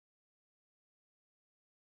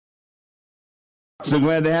So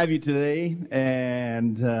glad to have you today,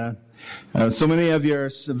 and so many of you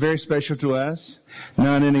are very special to us.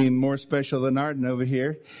 Not any more special than Arden over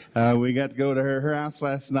here. We got to go to her house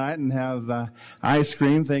last night and have ice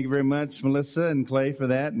cream. Thank you very much, Melissa and Clay, for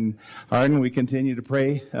that. And Arden, we continue to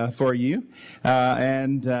pray for you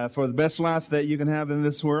and for the best life that you can have in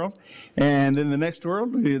this world. And in the next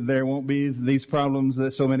world, there won't be these problems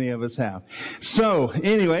that so many of us have. So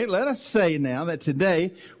anyway, let us say now that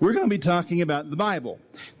today we're going to be talking about the Bible.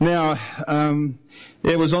 Now,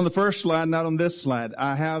 it was on the first slide, not on this slide.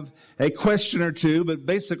 I have a question or two, but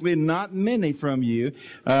basically not many from you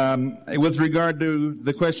with regard to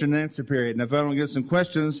the question and answer period. And if I don't get some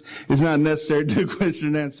questions, it's not necessary to do question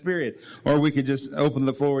and answer period. Or we could just open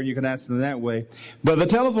the floor and you can ask them that way. But the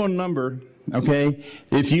telephone number, okay,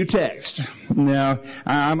 if you text. Now,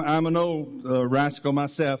 I'm an old rascal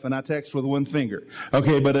myself, and I text with one finger.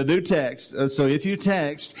 Okay, but I do text. So if you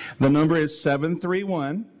text, the number is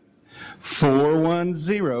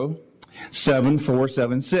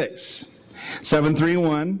 731-410-7476.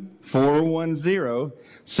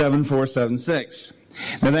 731-410-7476.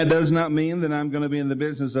 Now, that does not mean that I'm going to be in the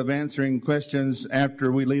business of answering questions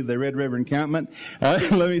after we leave the Red River Encampment.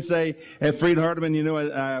 Let me say, at Freed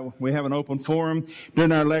Hardeman, we have an open forum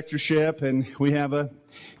during our lectureship, and we have a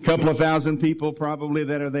couple of thousand people probably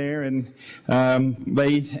that are there, and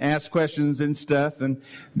they ask questions and stuff, and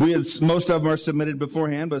most of them are submitted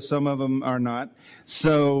beforehand, but some of them are not.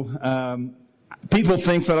 So people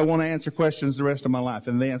think that I want to answer questions the rest of my life,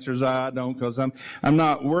 and the answer is I don't, because I'm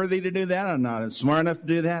not worthy to do that. I'm not smart enough to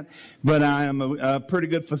do that, but I am a pretty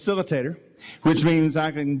good facilitator, which means I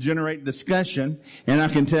can generate discussion, and I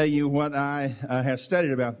can tell you what I have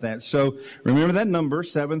studied about that. So remember that number,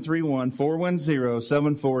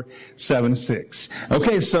 731-410-7476.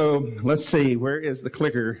 Okay, so let's see. Where is the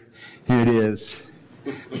clicker? Here it is.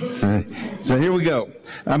 So here we go.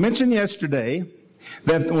 I mentioned yesterday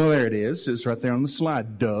there it is. It's right there on the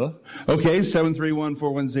slide. Duh. Okay,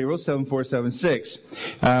 731-410-7476.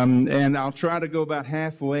 And I'll try to go about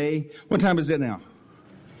halfway. What time is it now?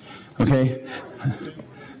 Okay.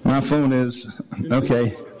 My phone is,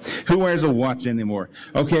 okay. Who wears a watch anymore?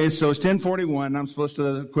 Okay, so it's 10:41. I'm supposed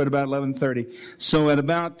to quit about 11:30. So at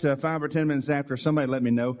about 5 or 10 minutes after, somebody let me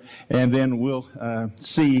know, and then we'll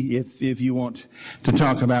see if you want to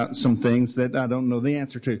talk about some things that I don't know the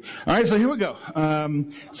answer to. All right, so here we go.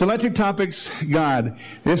 Selected topics, God.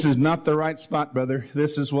 This is not the right spot, brother.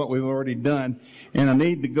 This is what we've already done, and I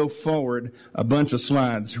need to go forward a bunch of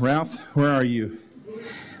slides. Ralph, where are you?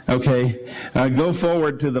 Okay, go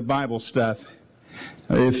forward to the Bible stuff,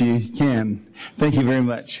 if you can. Thank you very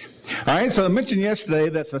much. All right, so I mentioned yesterday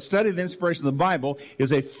that the study of the inspiration of the Bible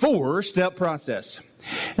is a 4-step process.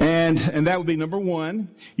 And that would be number 1,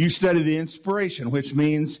 you study the inspiration, which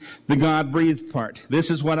means the God-breathed part. This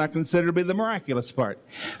is what I consider to be the miraculous part,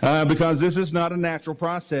 because this is not a natural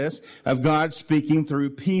process of God speaking through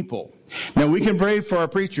people. Now, we can pray for our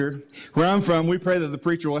preacher. Where I'm from, we pray that the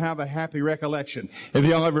preacher will have a happy recollection. Have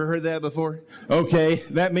y'all ever heard that before? Okay,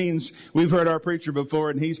 that means we've heard our preacher before,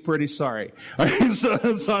 and he's pretty sorry. All right, so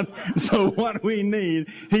what we need,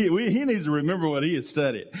 he needs to remember what he has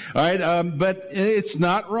studied. All right, but it's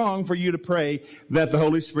not wrong for you to pray that the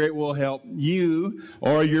Holy Spirit will help you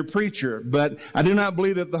or your preacher. But I do not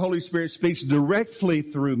believe that the Holy Spirit speaks directly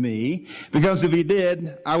through me, because if he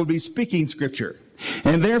did, I would be speaking Scripture.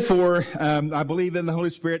 And therefore, I believe in the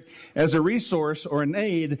Holy Spirit as a resource or an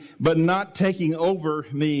aid, but not taking over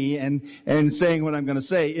me and saying what I'm going to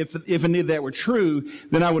say. If indeed that were true,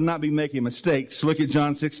 then I would not be making mistakes. Look at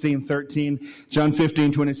John 16:13, John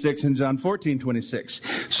 15:26, and John 14:26.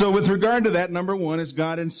 So with regard to that, number 1 is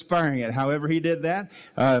God inspiring it. However he did that,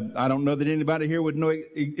 I don't know that anybody here would know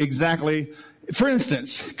exactly. For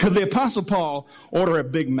instance, could the Apostle Paul order a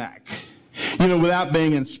Big Mac? Without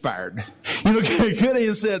being inspired. Could he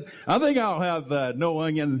have said, I think I'll have no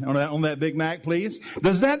onion on that Big Mac, please?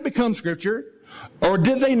 Does that become Scripture? Or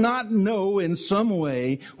did they not know in some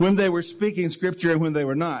way when they were speaking Scripture and when they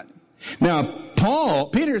were not? Now,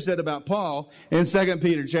 Peter said about Paul in 2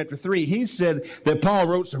 Peter chapter 3, he said that Paul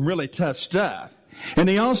wrote some really tough stuff. And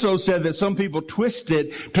he also said that some people twist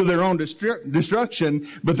it to their own destruction,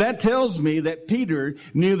 but that tells me that Peter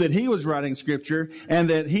knew that he was writing Scripture and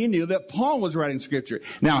that he knew that Paul was writing Scripture.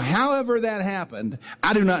 Now, however that happened,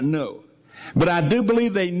 I do not know. But I do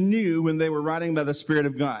believe they knew when they were writing by the Spirit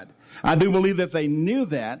of God. I do believe that they knew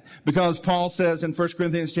that, because Paul says in 1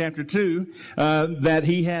 Corinthians chapter 2 that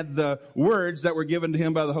he had the words that were given to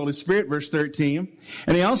him by the Holy Spirit, verse 13.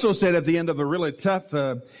 And he also said at the end of a really tough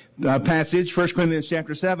passage, 1 Corinthians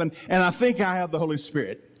chapter 7, and I think I have the Holy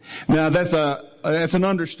Spirit. Now, that's an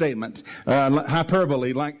understatement,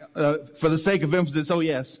 hyperbole, like, for the sake of emphasis, oh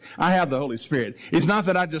yes, I have the Holy Spirit. It's not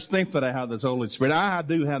that I just think that I have the Holy Spirit. I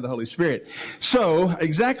do have the Holy Spirit. So,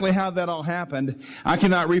 exactly how that all happened, I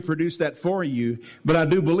cannot reproduce that for you, but I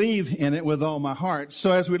do believe in it with all my heart.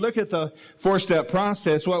 So as we look at the 4-step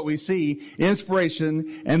process, what we see,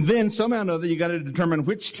 inspiration, and then somehow or another you got to determine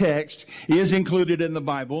which text is included in the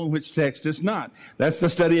Bible and which text is not. That's the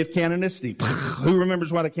study of canonicity. Who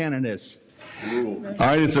remembers what a canon is? Rule. All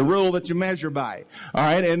right, it's a rule that you measure by. All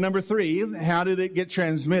right, and number 3, how did it get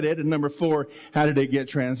transmitted? And number 4, how did it get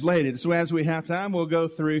translated? So as we have time, we'll go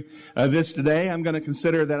through this today. I'm going to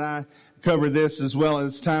consider that I cover this as well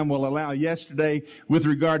as time will allow yesterday with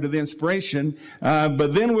regard to the inspiration.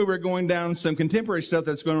 But then we were going down some contemporary stuff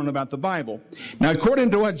that's going on about the Bible. Now,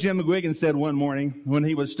 according to what Jim McGuigan said one morning when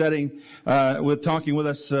he was studying, talking with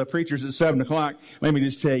us preachers at 7 o'clock, let me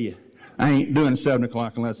just tell you, I ain't doing 7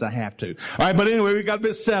 o'clock unless I have to. All right, but anyway, we got up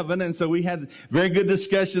at 7, and so we had very good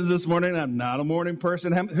discussions this morning. I'm not a morning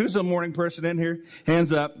person. Who's a morning person in here?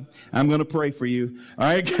 Hands up. I'm going to pray for you. All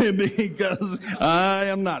right, because I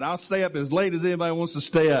am not. I'll stay up as late as anybody wants to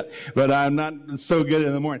stay up, but I'm not so good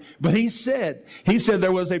in the morning. But he said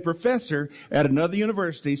there was a professor at another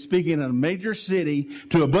university speaking in a major city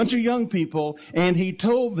to a bunch of young people, and he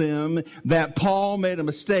told them that Paul made a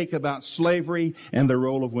mistake about slavery and the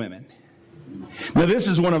role of women. Now, this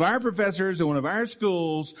is one of our professors in one of our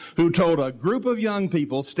schools who told a group of young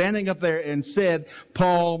people standing up there and said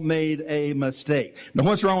Paul made a mistake. Now,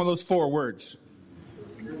 what's wrong with those 4 words?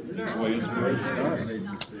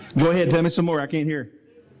 Go ahead, tell me some more. I can't hear.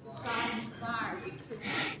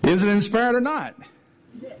 Is it inspired or not?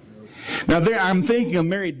 Now, I'm thinking of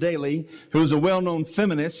Mary Daly, who's a well-known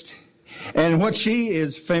feminist, and what she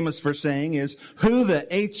is famous for saying is, who the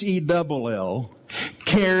H-E-double-L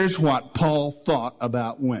cares what Paul thought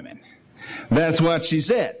about women? That's what she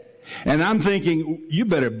said. And I'm thinking, you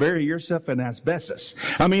better bury yourself in asbestos.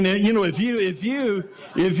 I mean, you know, if you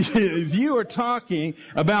are talking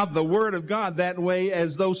about the Word of God that way,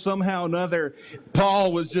 as though somehow or another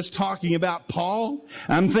Paul was just talking about Paul,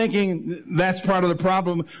 I'm thinking that's part of the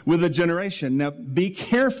problem with the generation. Now, be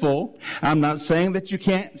careful. I'm not saying that you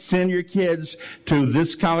can't send your kids to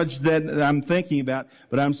this college that I'm thinking about,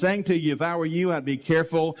 but I'm saying to you, if I were you, I'd be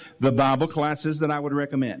careful the Bible classes that I would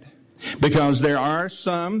recommend. Because there are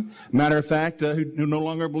some, matter of fact, who no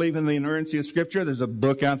longer believe in the inerrancy of Scripture. There's a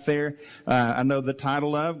book out there I know the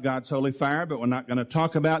title of, God's Holy Fire, but we're not going to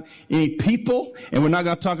talk about any people, and we're not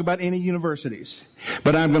going to talk about any universities.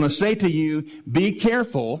 But I'm going to say to you, be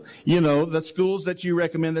careful, the schools that you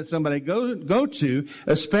recommend that somebody go to,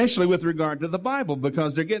 especially with regard to the Bible,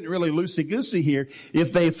 because they're getting really loosey-goosey here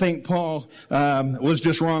if they think Paul was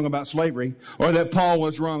just wrong about slavery, or that Paul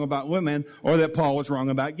was wrong about women, or that Paul was wrong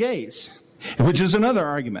about gays. Which is another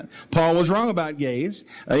argument. Paul was wrong about gays.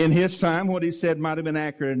 In his time, what he said might have been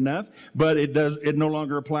accurate enough, but it no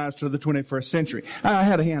longer applies to the 21st century. I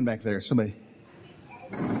had a hand back there. Somebody.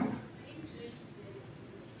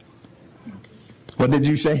 What did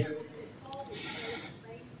you say?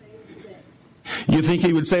 You think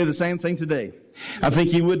he would say the same thing today? I think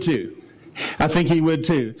he would too.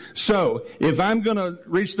 So, if I'm going to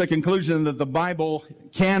reach the conclusion that the Bible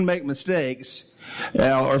can make mistakes,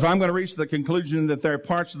 or if I'm going to reach the conclusion that there are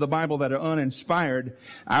parts of the Bible that are uninspired,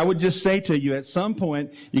 I would just say to you, at some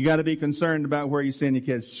point, you got to be concerned about where you send your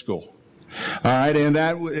kids to school. All right, and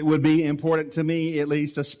that would be important to me, at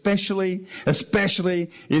least, especially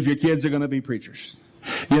if your kids are going to be preachers.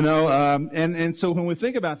 And so when we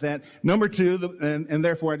think about that, number 2, and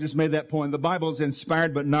therefore I just made that point, the Bible is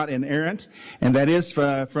inspired but not inerrant, and that is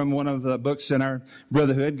from one of the books in our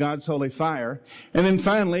brotherhood, God's Holy Fire. And then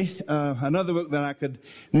finally, another book that I could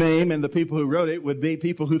name, and the people who wrote it would be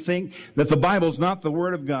people who think that the Bible is not the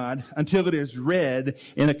Word of God until it is read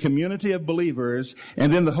in a community of believers,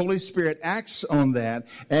 and then the Holy Spirit acts on that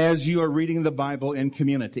as you are reading the Bible in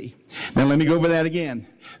community. Now let me go over that again.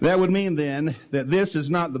 That would mean then that this is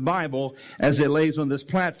not the Bible as it lays on this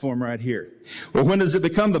platform right here. Well, when does it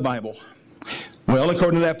become the Bible? Well,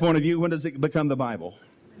 according to that point of view, when does it become the Bible?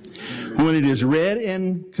 When it is read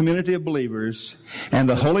in community of believers and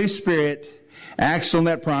the Holy Spirit acts on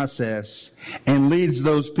that process and leads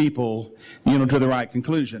those people, to the right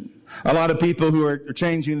conclusion. A lot of people who are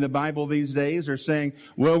changing the Bible these days are saying,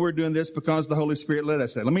 well, we're doing this because the Holy Spirit led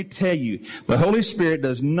us there. Let me tell you, the Holy Spirit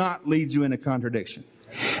does not lead you in a contradiction.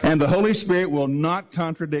 And the Holy Spirit will not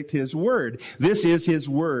contradict His Word. This is His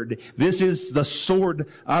Word. This is the sword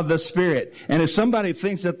of the Spirit. And if somebody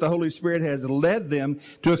thinks that the Holy Spirit has led them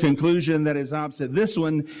to a conclusion that is opposite this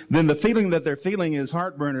one, then the feeling that they're feeling is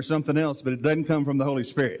heartburn or something else, but it doesn't come from the Holy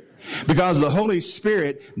Spirit. Because the Holy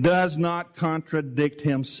Spirit does not contradict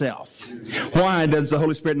Himself. Why does the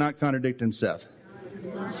Holy Spirit not contradict Himself?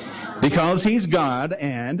 Because He's God,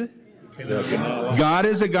 and God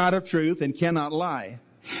is a God of truth and cannot lie.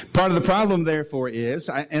 Part of the problem, therefore, is,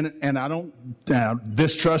 and I don't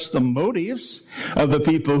distrust the motives of the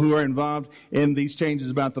people who are involved in these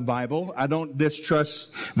changes about the Bible. I don't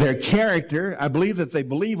distrust their character. I believe that they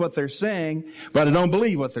believe what they're saying, but I don't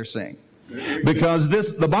believe what they're saying. Because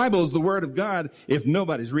the Bible is the Word of God if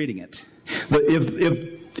nobody's reading it.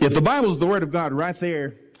 If the Bible is the Word of God right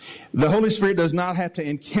there, the Holy Spirit does not have to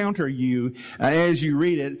encounter you as you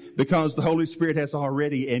read it, because the Holy Spirit has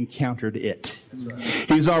already encountered it.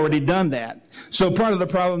 He's already done that. So part of the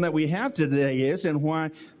problem that we have today is, and why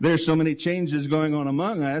there's so many changes going on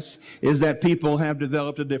among us, is that people have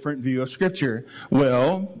developed a different view of Scripture.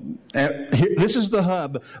 Well, this is the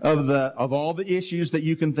hub of all the issues that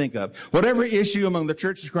you can think of. Whatever issue among the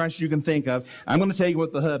Church of Christ you can think of, I'm going to tell you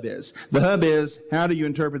what the hub is. The hub is, how do you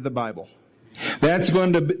interpret the Bible? That's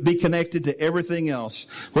going to be connected to everything else,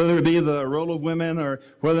 whether it be the role of women or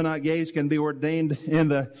whether or not gays can be ordained in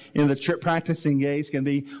the church, practicing gays can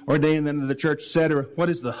be ordained into the church, etc. What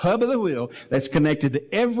is the hub of the wheel that's connected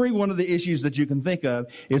to every one of the issues that you can think of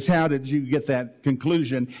is, how did you get that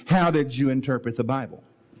conclusion? How did you interpret the Bible?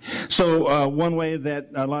 So one way that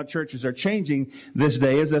a lot of churches are changing this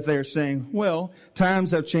day is that they're saying, well,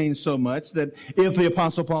 times have changed so much that if the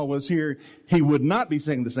Apostle Paul was here, he would not be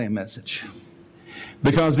saying the same message.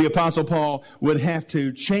 Because the Apostle Paul would have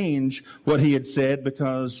to change what he had said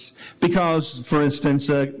because, for instance,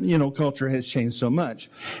 culture has changed so much.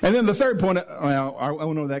 And then the third point, well, I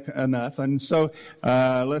know that enough. And so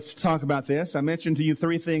let's talk about this. I mentioned to you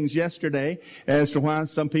three things yesterday as to why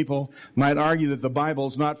some people might argue that the Bible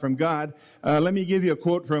is not from God. Let me give you a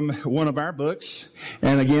quote from one of our books.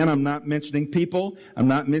 And again, I'm not mentioning people. I'm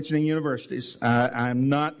not mentioning universities. I'm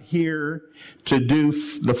not here to do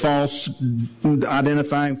the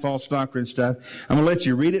identifying false doctrine stuff. I'm going to let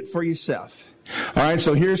you read it for yourself. All right,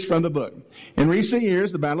 so here's from the book. In recent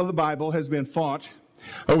years, the battle of the Bible has been fought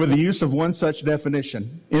over the use of one such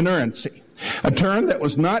definition, inerrancy, a term that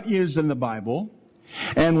was not used in the Bible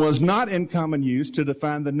and was not in common use to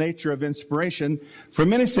define the nature of inspiration for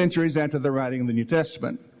many centuries after the writing of the New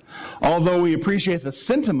Testament. Although we appreciate the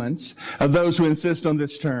sentiments of those who insist on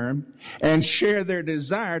this term and share their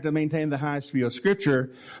desire to maintain the highest view of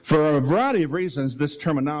Scripture, for a variety of reasons, this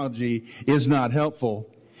terminology is not helpful.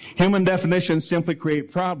 Human definitions simply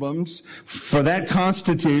create problems, for that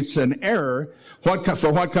constitutes an error. What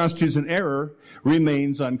constitutes an error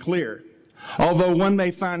remains unclear. Although one may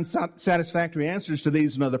find satisfactory answers to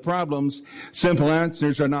these and other problems, simple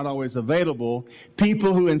answers are not always available.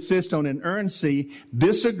 People who insist on inerrancy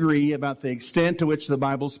disagree about the extent to which the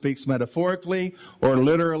Bible speaks metaphorically or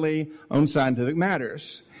literally on scientific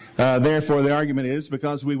matters. Therefore, the argument is,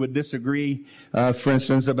 because we would disagree, for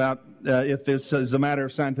instance, about if this is a matter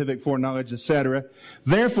of scientific foreknowledge, etc.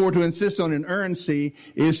 Therefore, to insist on inerrancy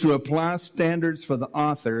is to apply standards for the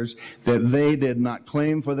authors that they did not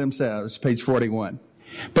claim for themselves. Page 41.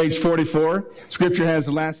 Page 44, Scripture has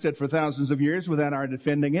lasted for thousands of years without our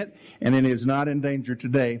defending it, and it is not in danger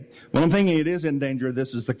today. Well, I'm thinking it is in danger.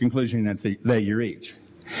 This is the conclusion that you reach.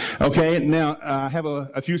 Okay, now I have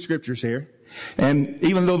a few scriptures here. And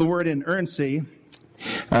even though the word inerrancy,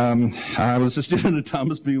 I was a student of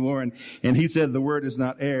Thomas B. Warren, and he said the word is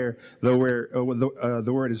not err, the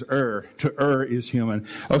word is err. To err is human.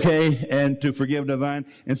 Okay, and to forgive divine.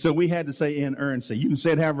 And so we had to say inerrancy. You can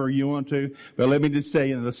say it however you want to, but let me just say,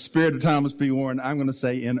 in the spirit of Thomas B. Warren, I'm going to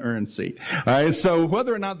say inerrancy. All right, so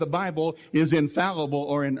whether or not the Bible is infallible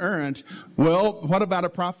or inerrant, well, what about a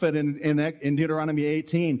prophet in Deuteronomy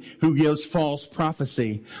 18 who gives false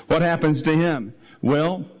prophecy? What happens to him?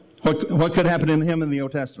 Well, what could happen to him in the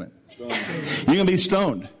Old Testament? You're going to be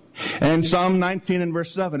stoned. And Psalm 19 and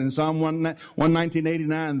verse 7, in Psalm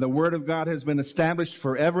 119:89, the Word of God has been established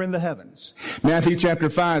forever in the heavens. Matthew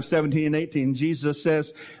chapter 5, 17 and 18, Jesus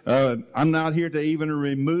says, I'm not here to even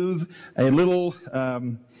remove a little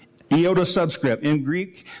Iota subscript. In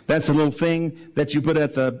Greek, that's a little thing that you put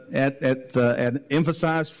at an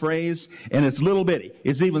emphasized phrase, and it's little bitty.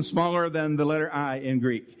 It's even smaller than the letter I in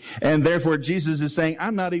Greek. And therefore, Jesus is saying,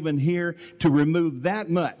 I'm not even here to remove that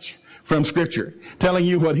much from Scripture, telling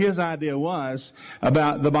you what his idea was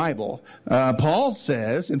about the Bible. Paul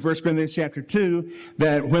says in 1 Corinthians chapter 2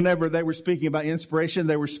 that whenever they were speaking about inspiration,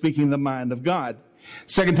 they were speaking the mind of God.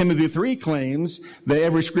 2 Timothy 3 claims that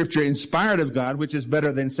every Scripture inspired of God, which is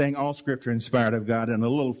better than saying all Scripture inspired of God in a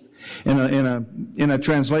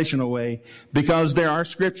translational way, because there are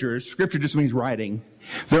Scriptures. Scripture just means writing.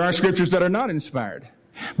 There are Scriptures that are not inspired.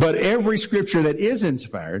 But every Scripture that is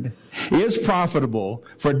inspired is profitable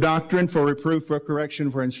for doctrine, for reproof, for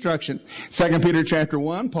correction, for instruction. 2 Peter chapter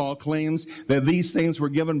 1, Paul claims that these things were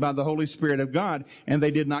given by the Holy Spirit of God, and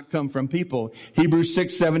they did not come from people. Hebrews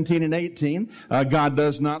 6, 17 and 18, God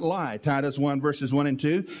does not lie. Titus 1, verses 1 and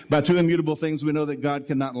 2, by two immutable things we know that God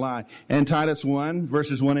cannot lie. And Titus 1,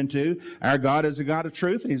 verses 1 and 2, our God is a God of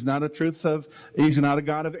truth, and He's not a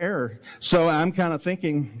God of error. So I'm kind of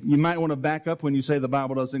thinking you might want to back up when you say the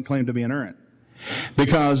Bible doesn't claim to be inerrant,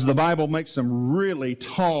 because the Bible makes some really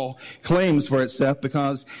tall claims for itself,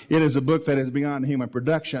 because it is a book that is beyond human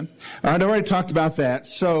production. I'd already talked about that.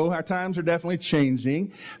 So our times are definitely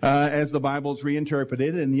changing as the Bible is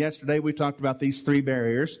reinterpreted. And yesterday we talked about these three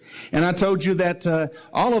barriers. And I told you that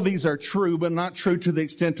all of these are true, but not true to the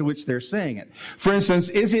extent to which they're saying it. For instance,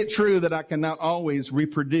 is it true that I cannot always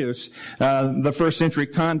reproduce the first century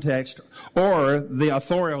context or the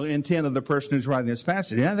authorial intent of the person who's writing this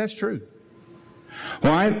passage? Yeah, that's true.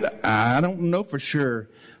 Well, I don't know for sure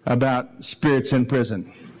about spirits in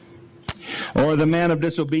prison, or the man of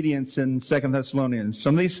disobedience in 2 Thessalonians.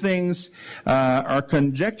 Some of these things are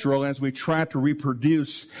conjectural as we try to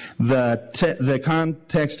reproduce the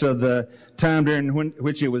context of the time during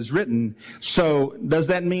which it was written. So does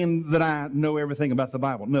that mean that I know everything about the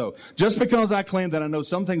Bible? No. Just because I claim that I know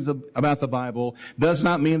some things about the Bible does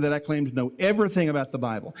not mean that I claim to know everything about the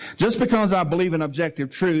Bible. Just because I believe in objective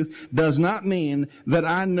truth does not mean that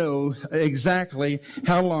I know exactly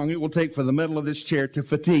how long it will take for the metal of this chair to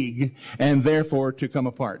fatigue and therefore to come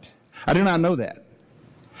apart. I do not know that.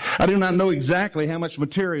 I do not know exactly how much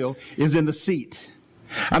material is in the seat.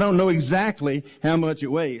 I don't know exactly how much it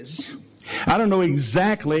weighs. I don't know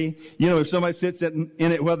exactly, if somebody sits in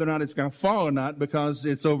it, whether or not it's going to fall or not, because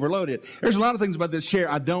it's overloaded. There's a lot of things about this chair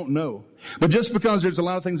I don't know. But just because there's a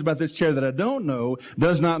lot of things about this chair that I don't know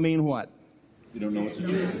does not mean what? You don't know it's a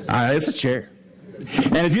chair. It's a chair.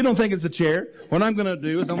 And if you don't think it's a chair, what I'm going to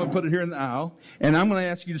do is I'm going to put it here in the aisle, and I'm going to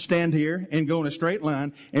ask you to stand here and go in a straight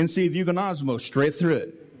line and see if you can osmose straight through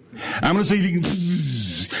it. I'm going to see if you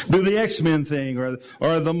can do the X-Men thing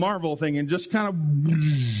or the Marvel thing and just kind of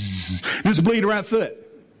just bleed right through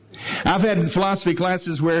it. I've had philosophy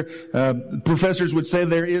classes where professors would say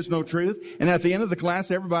there is no truth, and at the end of the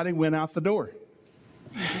class, everybody went out the door.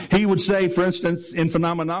 He would say, for instance, in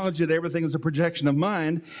phenomenology, that everything is a projection of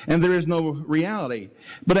mind and there is no reality.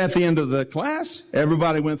 But at the end of the class,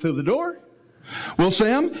 everybody went through the door. Well,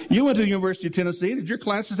 Sam, you went to the University of Tennessee. Did your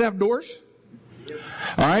classes have doors?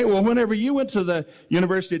 All right. Well, whenever you went to the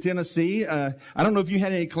University of Tennessee, I don't know if you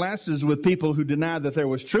had any classes with people who denied that there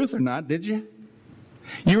was truth or not, did you?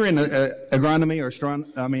 You were in agronomy or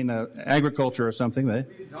agriculture or something.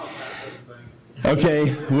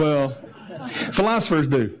 Okay. Well, philosophers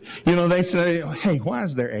do. They say, hey, why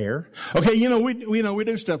is there air? Okay, we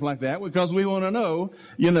do stuff like that because we want to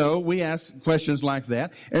know, we ask questions like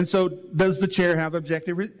that. And so does the chair have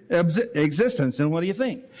objective existence? And what do you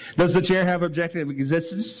think? Does the chair have objective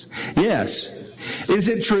existence? Yes. Is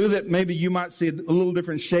it true that maybe you might see a little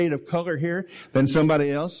different shade of color here than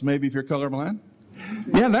somebody else, maybe if you're colorblind?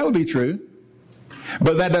 Yeah, that would be true.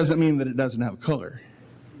 But that doesn't mean that it doesn't have color.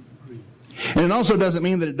 And it also doesn't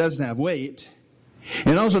mean that it doesn't have weight.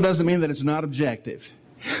 And it also doesn't mean that it's not objective.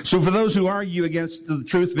 So for those who argue against the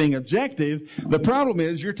truth being objective, the problem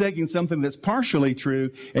is you're taking something that's partially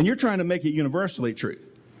true and you're trying to make it universally true.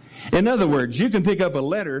 In other words, you can pick up a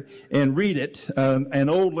letter and read it, an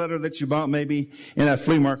old letter that you bought maybe in a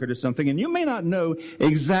flea market or something, and you may not know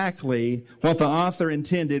exactly what the author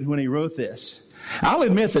intended when he wrote this. I'll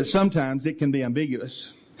admit that sometimes it can be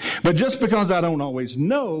ambiguous. But just because I don't always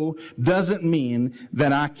know doesn't mean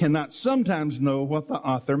that I cannot sometimes know what the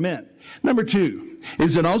author meant. Number two,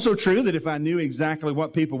 is it also true that if I knew exactly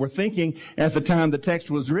what people were thinking at the time the text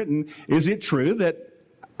was written, is it true that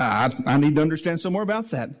I need to understand some more about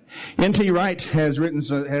that? N.T. Wright has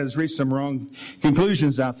reached some wrong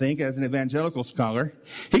conclusions, I think, as an evangelical scholar.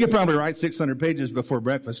 He could probably write 600 pages before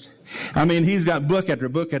breakfast. He's got book after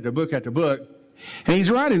book after book after book. And he's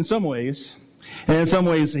right in some ways. And in some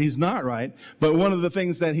ways, he's not right. But one of the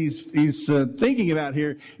things that he's thinking about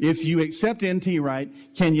here, if you accept N.T. Wright,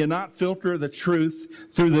 can you not filter the truth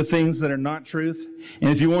through the things that are not truth? And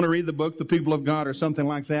if you want to read the book, The People of God, or something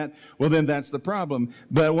like that, well, then that's the problem.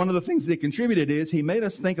 But one of the things that contributed is he made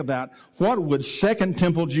us think about what would Second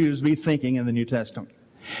Temple Jews be thinking in the New Testament.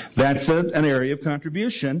 That's an area of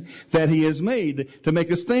contribution that he has made to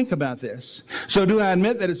make us think about this. So do I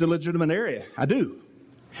admit that it's a legitimate area? I do.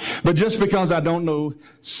 But just because I don't know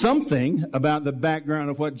something about the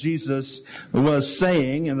background of what Jesus was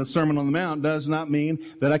saying in the Sermon on the Mount does not mean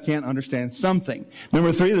that I can't understand something.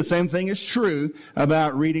 Number 3, the same thing is true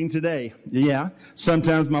about reading today. Yeah,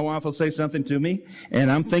 sometimes my wife will say something to me, and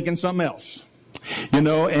I'm thinking something else. You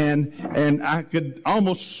know, and I could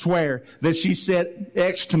almost swear that she said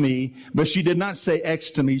X to me, but she did not say X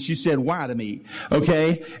to me. She said Y to me.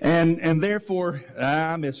 Okay? And therefore,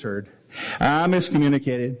 I misheard. I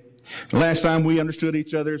miscommunicated. Last time we understood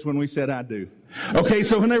each other is when we said I do. Okay,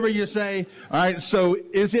 so whenever you say, all right, so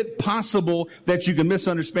is it possible that you can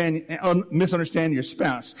misunderstand your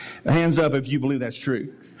spouse? Hands up if you believe that's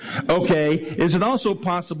true. Okay, is it also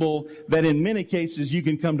possible that in many cases you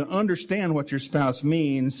can come to understand what your spouse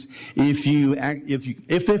means if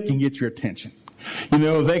they can get your attention? You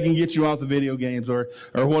know, if they can get you off the video games or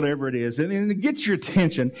whatever it is, and to get your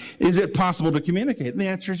attention, is it possible to communicate? And the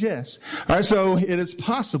answer is yes. All right, so it is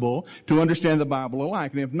possible to understand the Bible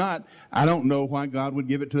alike. And if not, I don't know why God would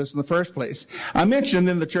give it to us in the first place. I mentioned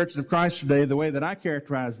in the Churches of Christ today, the way that I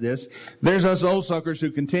characterize this, there's us old suckers who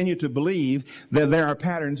continue to believe that there are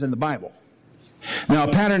patterns in the Bible. Now,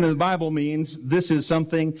 a pattern in the Bible means this is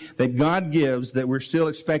something that God gives that we're still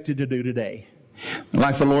expected to do today.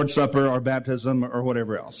 Like the Lord's Supper or baptism or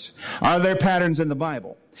whatever else. Are there patterns in the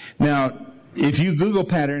Bible? Now, if you Google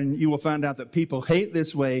pattern, you will find out that people hate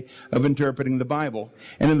this way of interpreting the Bible.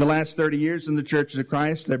 And in the last 30 years in the Churches of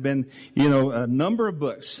Christ, there have been, a number of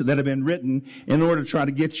books that have been written in order to try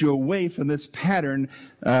to get you away from this pattern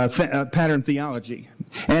theology.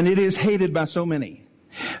 And it is hated by so many.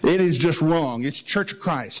 It is just wrong. It's Church of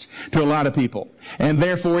Christ to a lot of people. And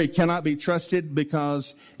therefore, it cannot be trusted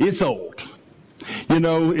because it's old.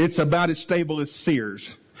 It's about as stable as Sears.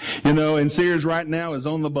 And Sears right now is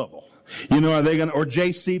on the bubble. Are they or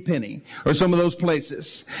J.C. Penney or some of those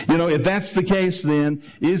places? If that's the case, then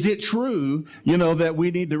is it true, that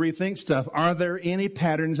we need to rethink stuff? Are there any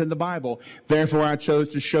patterns in the Bible? Therefore, I chose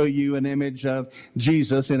to show you an image of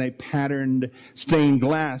Jesus in a patterned stained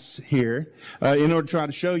glass here, in order to try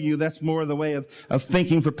to show you that's more the way of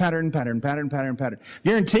thinking for pattern.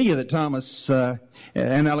 Guarantee you that Thomas and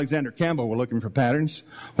Alexander Campbell were looking for patterns.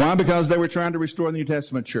 Why? Because they were trying to restore the New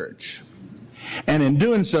Testament church. And in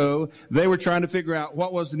doing so, they were trying to figure out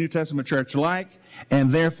what was the New Testament church like,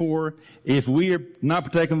 and therefore, if we are not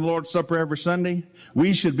partaking of the Lord's Supper every Sunday,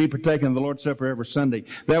 we should be partaking of the Lord's Supper every Sunday.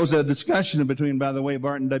 That was a discussion between, by the way,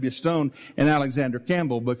 Barton W. Stone and Alexander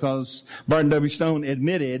Campbell, because Barton W. Stone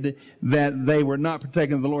admitted that they were not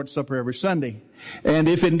partaking of the Lord's Supper every Sunday. And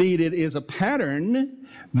if indeed it is a pattern,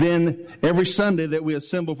 then every Sunday that we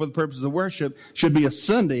assemble for the purposes of worship should be a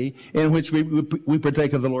Sunday in which we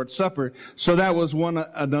partake of the Lord's Supper. So that was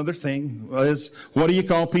another thing, is what do you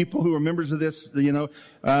call people who are members of this?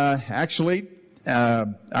 Actually,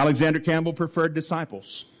 Alexander Campbell preferred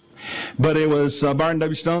disciples. But it was Barton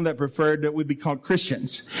W. Stone that preferred that we be called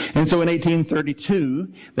Christians. And so in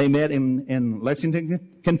 1832, they met in Lexington,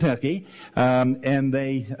 Kentucky, and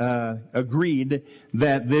they agreed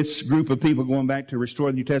that this group of people going back to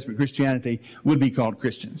restore the New Testament Christianity would be called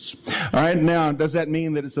Christians. All right, now, does that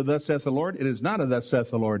mean that it's a thus saith the Lord? It is not a thus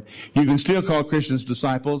saith the Lord. You can still call Christians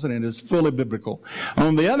disciples, and it is fully biblical.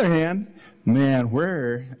 On the other hand, man,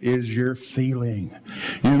 where is your feeling?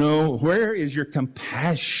 Where is your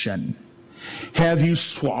compassion? Have you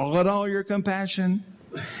swallowed all your compassion?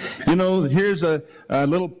 Here's a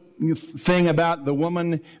little thing about the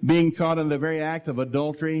woman being caught in the very act of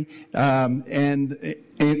adultery. And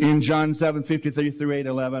in John 7:53 through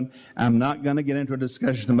 8:11, I'm not going to get into a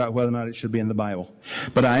discussion about whether or not it should be in the Bible.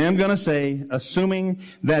 But I am going to say, assuming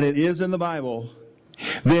that it is in the Bible,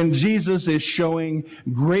 then Jesus is showing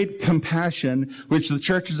great compassion, which the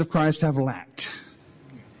Churches of Christ have lacked.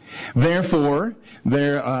 Therefore,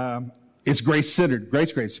 it's grace-centered.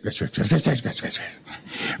 Grace.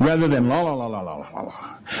 Rather than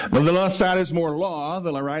law. The left side is more law.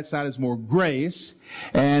 The right side is more grace.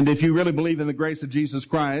 And if you really believe in the grace of Jesus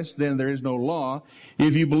Christ, then there is no law.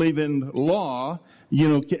 If you believe in law,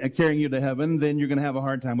 carrying you to heaven, then you're going to have a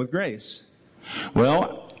hard time with grace.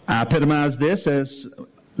 Well, I epitomize this as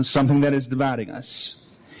something that is dividing us.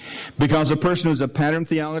 Because a person who's a pattern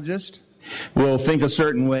theologist will think a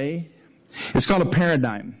certain way, It's called a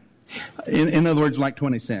paradigm. In other words, like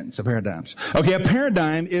 20 cents, a paradigms. Okay, a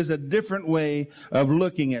paradigm is a different way of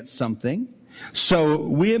looking at something. So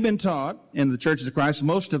we have been taught in the Churches of Christ,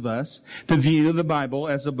 most of us, to view the Bible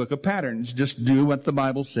as a book of patterns. Just do what the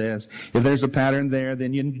Bible says. If there's a pattern there,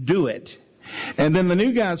 then you do it. And then the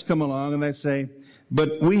new guys come along and they say,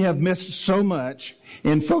 but we have missed so much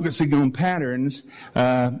in focusing on patterns,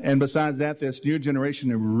 and besides that, this new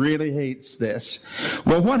generation really hates this.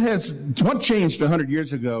 Well, what changed 100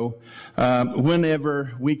 years ago,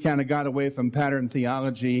 whenever we kind of got away from pattern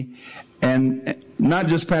theology, and not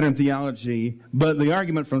just pattern theology, but the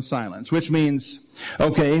argument from silence, which means,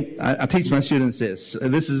 okay, I teach my students this.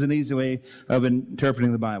 This is an easy way of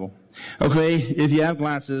interpreting the Bible. Okay, if you have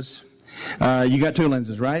glasses, you got two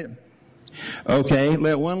lenses, right? Okay,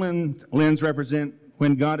 let one lens represent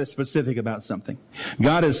when God is specific about something.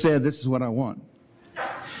 God has said, this is what I want.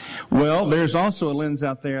 Well, there's also a lens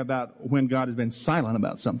out there about when God has been silent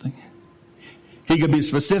about something. He could be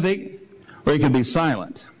specific or he could be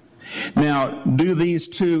silent. Now, do these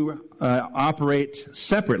two operate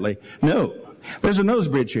separately? No. There's a nose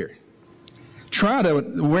bridge here. Try to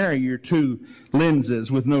wear your two lenses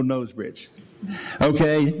with no nose bridge.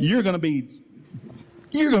 Okay, you're going to be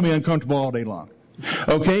uncomfortable all day long.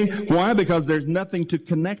 Okay? Why? Because there's nothing to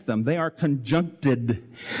connect them. They are conjuncted.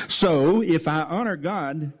 So, if I honor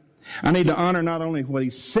God, I need to honor not only what He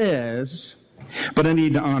says, but I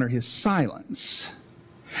need to honor His silence.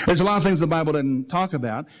 There's a lot of things the Bible doesn't talk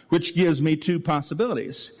about, which gives me two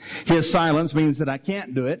possibilities. His silence means that I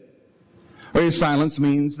can't do it, or His silence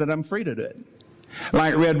means that I'm free to do it.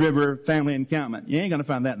 Like Red River Family Encampment. You ain't going to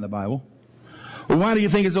find that in the Bible. Well, why do you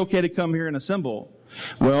think it's okay to come here and assemble?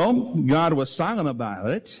 Well, God was silent about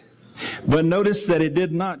it, but notice that it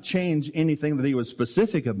did not change anything that He was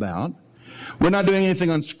specific about. We're not doing anything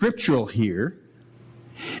unscriptural here.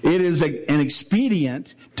 It is an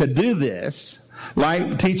expedient to do this,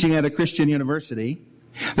 like teaching at a Christian university.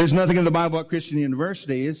 There's nothing in the Bible about Christian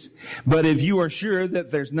universities, but if you are sure that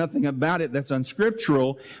there's nothing about it that's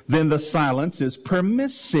unscriptural, then the silence is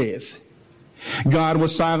permissive. God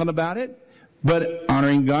was silent about it. But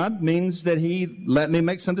honoring God means that He let me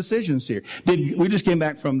make some decisions here. We just came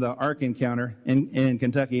back from the Ark encounter in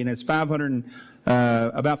Kentucky, and it's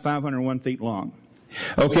about 501 feet long.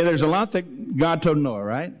 Okay, there's a lot that God told Noah,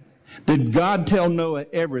 right? Did God tell Noah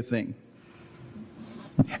everything?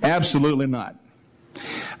 Absolutely not.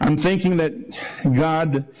 I'm thinking that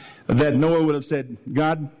Noah would have said,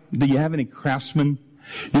 God, do you have any craftsmen?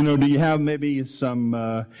 Do you have maybe some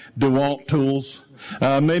DeWalt tools?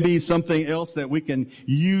 Maybe something else that we can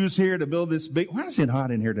use here to build this big... Why is it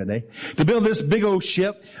hot in here today? To build this big old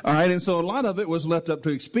ship. All right, and so a lot of it was left up to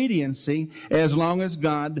expediency as long as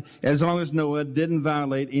Noah didn't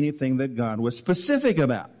violate anything that God was specific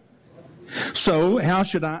about. So, how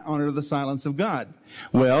should I honor the silence of God?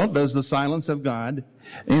 Well, does the silence of God,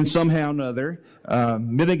 in somehow or another,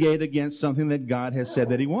 mitigate against something that God has said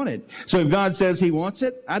that He wanted? So if God says He wants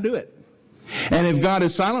it, I do it. And if God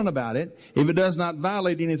is silent about it, if it does not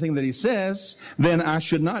violate anything that He says, then I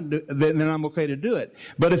should not do, then I'm okay to do it.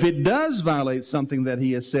 But if it does violate something that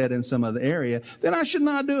He has said in some other area, then I should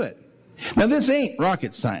not do it. Now, this ain't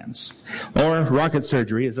rocket science, or rocket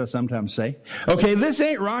surgery, as I sometimes say. Okay, this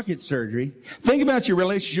ain't rocket surgery. Think about your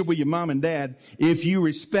relationship with your mom and dad if you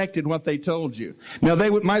respected what they told you. Now,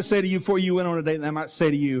 they might say to you before you went on a date, they might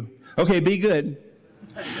say to you, okay, be good.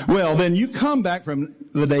 Well, then you come back from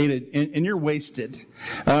the date and you're wasted.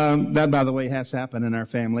 That, by the way, has happened in our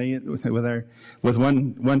family with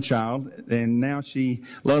one child, and now she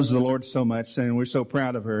loves the Lord so much, and we're so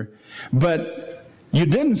proud of her. But you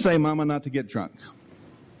didn't say, Mama, not to get drunk.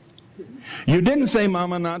 You didn't say,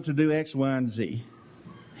 Mama, not to do X, Y, and Z.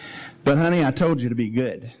 But, honey, I told you to be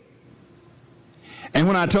good. And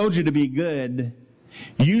when I told you to be good,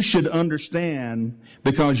 you should understand,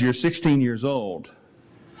 because you're 16 years old,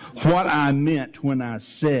 what I meant when I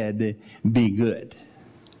said be good.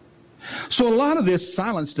 So a lot of this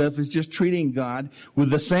silent stuff is just treating God with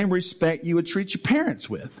the same respect you would treat your parents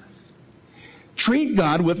with. Treat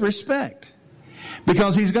God with respect.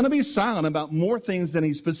 Because He's going to be silent about more things than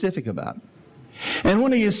He's specific about. And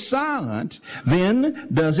when He is silent, then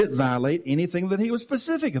does it violate anything that He was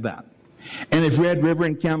specific about? And if Red River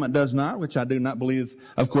Encampment does not, which I do not believe,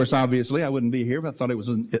 of course, obviously, I wouldn't be here if I thought it was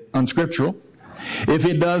unscriptural. If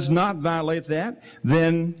it does not violate that,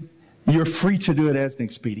 then you're free to do it as an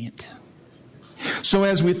expedient. So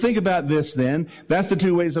as we think about this then, that's the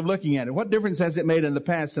two ways of looking at it. What difference has it made in the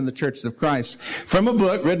past in the Churches of Christ? From a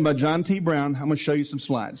book written by John T. Brown, I'm going to show you some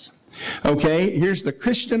slides. Okay, here's the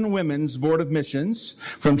Christian Women's Board of Missions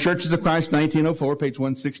from Churches of Christ, 1904, page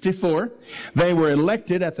 164. They were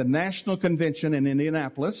elected at the National Convention in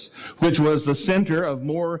Indianapolis, which was the center of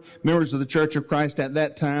more members of the Church of Christ at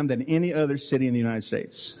that time than any other city in the United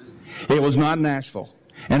States. It was not Nashville,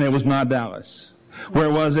 and it was not Dallas. Where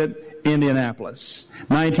was it? Indianapolis,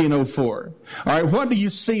 1904. All right, what do you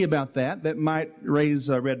see about that might raise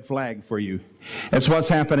a red flag for you? That's what's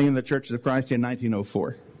happening in the Churches of Christ in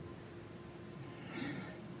 1904.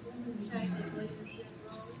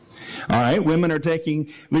 All right, women are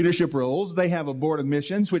taking leadership roles. They have a board of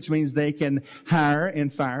missions, which means they can hire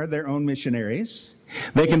and fire their own missionaries.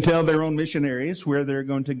 They can tell their own missionaries where they're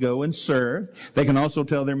going to go and serve. They can also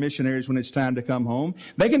tell their missionaries when it's time to come home.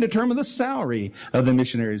 They can determine the salary of the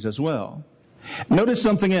missionaries as well. Notice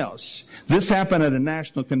something else. This happened at a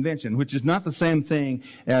national convention, which is not the same thing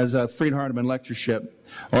as a Freed-Hardeman lectureship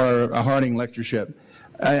or a Harding lectureship.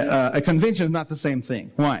 A convention is not the same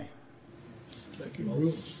thing. Why? Making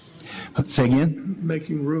rules. Say again?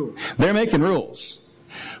 Making rules. They're making rules,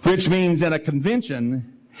 which means at a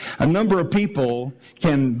convention, a number of people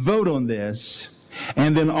can vote on this,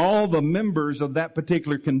 and then all the members of that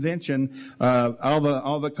particular convention,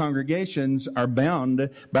 all the congregations are bound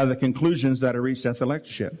by the conclusions that are reached at the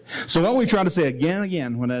lectureship. So what we try to say again and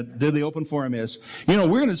again when I do the open forum is, we're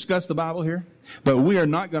going to discuss the Bible here, but we are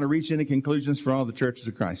not going to reach any conclusions for all the churches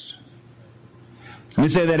of Christ. Let me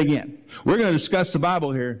say that again. We're going to discuss the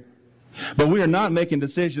Bible here, but we are not making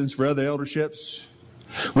decisions for other elderships.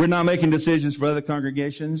 We're not making decisions for other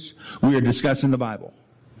congregations. We are discussing the Bible.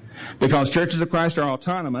 Because churches of Christ are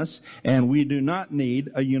autonomous, and we do not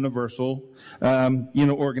need a universal,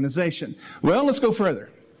 organization. Well, let's go further.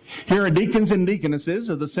 Here are deacons and deaconesses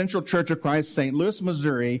of the Central Church of Christ, St. Louis,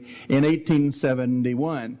 Missouri, in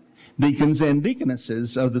 1871. Deacons and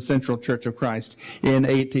deaconesses of the Central Church of Christ in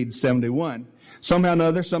 1871. Somehow or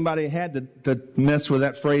another, somebody had to mess with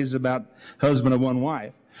that phrase about husband of one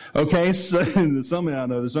wife. Okay, so somehow or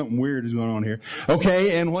another, something weird is going on here.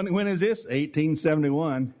 Okay, and when is this?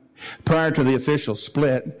 1871, prior to the official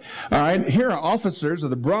split. All right, here are officers of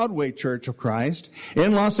the Broadway Church of Christ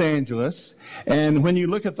in Los Angeles. And when you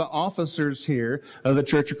look at the officers here of the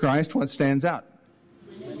Church of Christ, what stands out?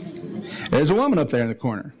 There's a woman up there in the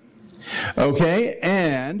corner. Okay,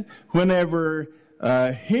 and whenever...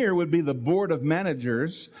 here would be the board of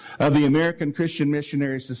managers of the American Christian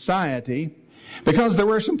Missionary Society, because there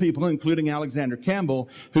were some people, including Alexander Campbell,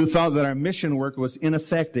 who thought that our mission work was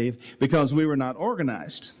ineffective because we were not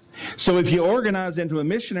organized. So if you organize into a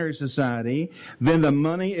missionary society, then the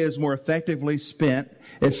money is more effectively spent,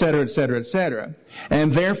 et cetera, et cetera, et cetera.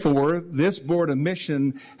 And therefore, this board of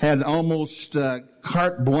mission had almost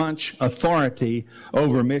carte blanche authority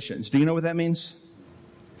over missions. Do you know what that means?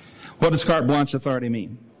 What does carte blanche authority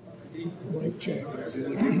mean?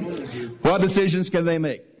 What decisions can they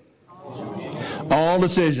make? All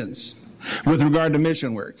decisions with regard to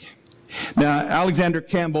mission work. Now, Alexander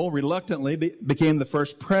Campbell reluctantly became the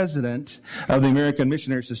first president of the American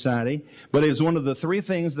Missionary Society, but it was one of the three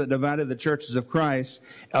things that divided the Churches of Christ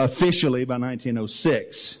officially by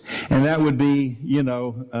 1906. And that would be,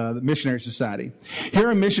 the Missionary Society. Here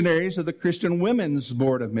are missionaries of the Christian Women's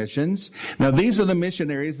Board of Missions. Now, these are the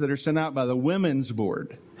missionaries that are sent out by the Women's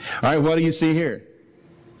Board. All right, what do you see here?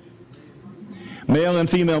 Male and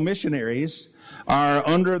female missionaries are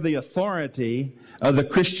under the authority of the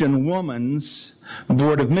Christian Women's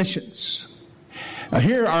Board of Missions.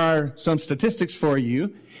 Here are some statistics for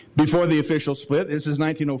you before the official split. This is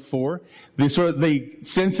 1904. The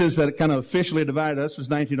census that kind of officially divided us was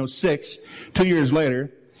 1906, 2 years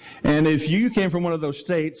later. And if you came from one of those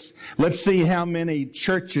states, let's see how many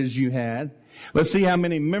churches you had. Let's see how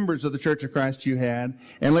many members of the Church of Christ you had.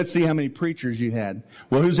 And let's see how many preachers you had.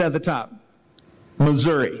 Well, who's at the top?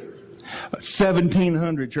 Missouri.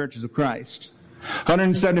 1,700 Churches of Christ.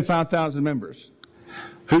 175,000 members.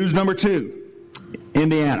 Who's number 2?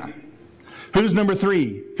 Indiana. Who's number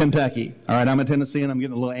 3? Kentucky. All right, I'm in Tennessee and I'm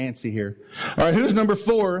getting a little antsy here. All right, who's number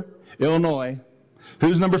 4? Illinois.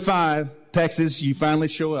 Who's number 5? Texas. You finally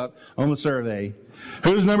show up on the survey.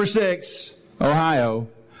 Who's number 6? Ohio.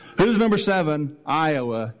 Who's number 7?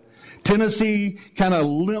 Iowa. Tennessee kind of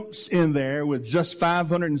limps in there with just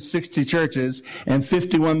 560 churches and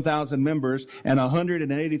 51,000 members and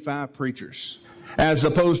 185 preachers, as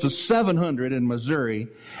opposed to 700 in Missouri,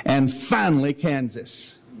 and finally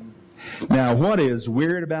Kansas. Now, what is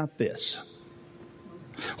weird about this?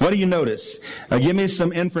 What do you notice? Give me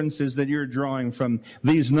some inferences that you're drawing from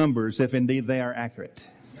these numbers, if indeed they are accurate.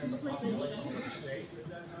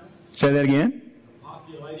 Say that again?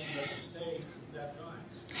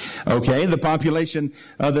 Okay, the population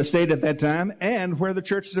of the state at that time and where the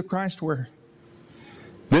churches of Christ were.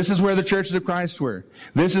 This is where the churches of Christ were.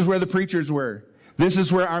 This is where the preachers were. This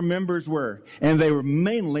is where our members were. And they were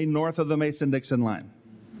mainly north of the Mason-Dixon line.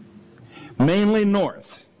 Mainly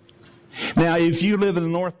north. Now, if you live in the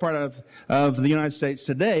north part of the United States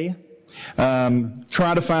today,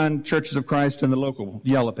 try to find churches of Christ in the local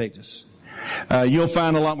yellow pages. You'll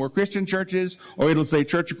find a lot more Christian churches, or it'll say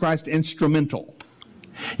Church of Christ Instrumental.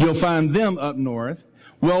 You'll find them up north.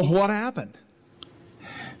 Well, what happened?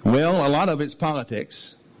 Well, a lot of it's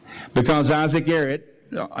politics. Because Isaac Garrett,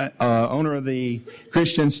 owner of the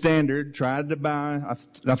Christian Standard, tried to buy,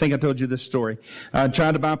 I think I told you this story,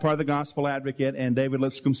 tried to buy part of the Gospel Advocate, and David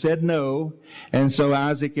Lipscomb said no. And so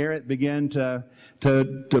Isaac Garrett began to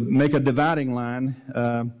make a dividing line,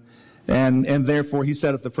 and therefore he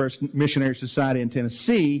set up the first missionary society in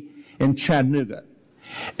Tennessee, in Chattanooga.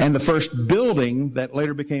 And the first building that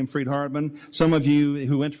later became Freed-Hardeman, some of you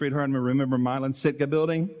who went to Freed-Hardeman remember Milan Sitka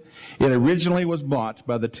building. It originally was bought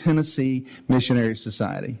by the Tennessee Missionary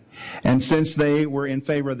Society. And since they were in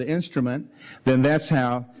favor of the instrument, then that's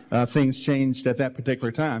how things changed at that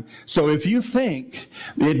particular time. So if you think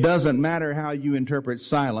it doesn't matter how you interpret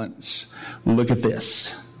silence, look at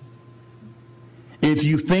this. If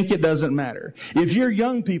you think it doesn't matter, if your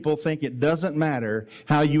young people think it doesn't matter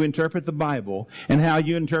how you interpret the Bible and how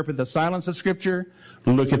you interpret the silence of Scripture,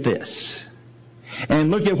 look at this.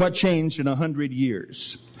 And look at what changed in 100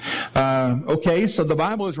 years. Okay, so the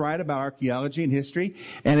Bible is right about archaeology and history,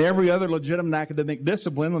 and every other legitimate academic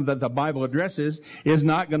discipline that the Bible addresses is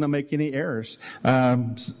not going to make any errors.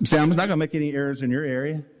 Sam's not going to make any errors in your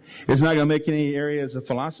area. It's not going to make any areas of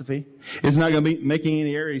philosophy. It's not going to be making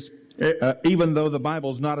any areas. Even though the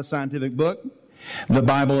Bible is not a scientific book, the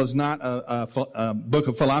Bible is not a book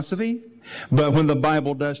of philosophy, but when the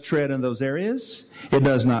Bible does tread in those areas, it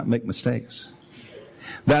does not make mistakes.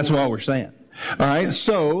 That's what we're saying. All right,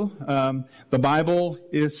 so the Bible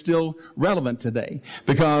is still relevant today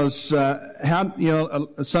because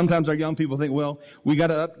sometimes our young people think, well, we got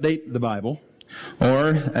to update the Bible,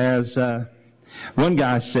 or as one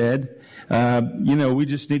guy said, we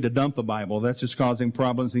just need to dump the Bible. That's just causing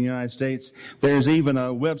problems in the United States. There's even a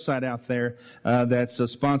website out there that's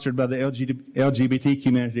sponsored by the LGBT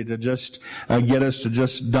community to just get us to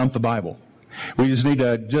just dump the Bible. We just need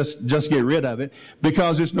to just get rid of it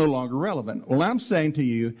because it's no longer relevant. Well, I'm saying to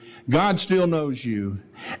you, God still knows you,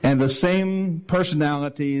 and the same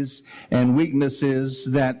personalities and weaknesses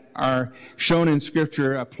that are shown in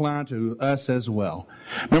Scripture apply to us as well.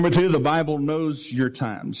 Number two, the Bible knows your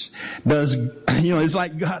times. It's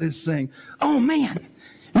like God is saying, oh man,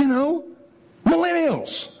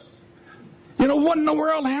 millennials. What in the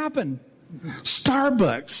world happened?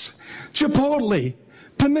 Starbucks, Chipotle,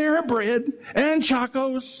 Panera Bread, and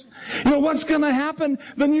Chacos. What's going to happen?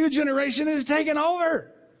 The new generation is taking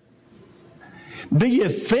over. Do you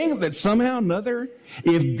think that somehow or another,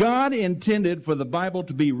 if God intended for the Bible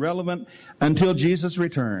to be relevant until Jesus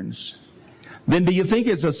returns, then do you think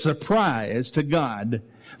it's a surprise to God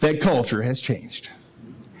that culture has changed?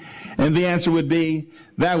 And the answer would be,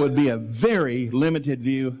 that would be a very limited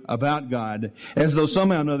view about God, as though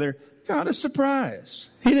somehow or another, God is surprised.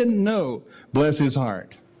 He didn't know. Bless his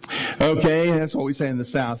heart. Okay, that's what we say in the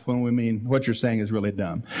South when we mean what you're saying is really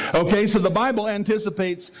dumb. Okay, so the Bible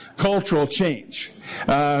anticipates cultural change.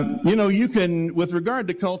 You can, with regard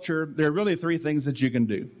to culture, there are really three things that you can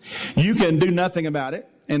do. You can do nothing about it,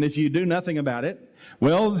 and if you do nothing about it,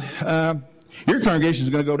 well, your congregation is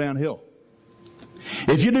going to go downhill.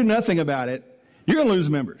 If you do nothing about it, you're going to lose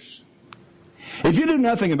members. If you do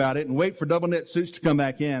nothing about it and wait for double knit suits to come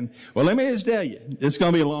back in, well, let me just tell you, it's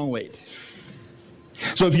going to be a long wait.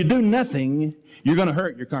 So if you do nothing, you're going to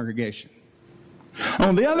hurt your congregation.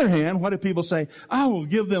 On the other hand, what do people say? I will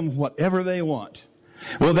give them whatever they want.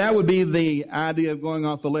 Well, that would be the idea of going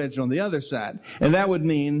off the ledge on the other side. And that would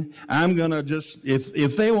mean I'm going to just,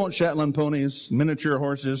 if they want Shetland ponies, miniature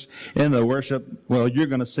horses in the worship, well, you're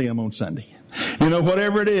going to see them on Sunday.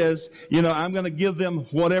 Whatever it is, I'm going to give them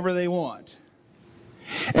whatever they want.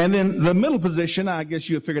 And then the middle position, I guess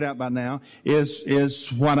you have figured out by now,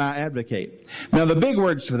 is what I advocate. Now, the big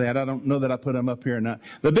words for that, I don't know that I put them up here or not.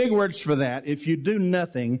 The big words for that, if you do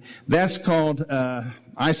nothing, that's called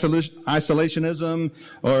isolationism,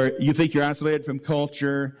 or you think you're isolated from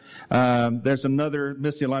culture. There's another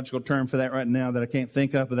missiological term for that right now that I can't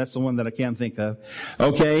think of, but that's the one that I can think of.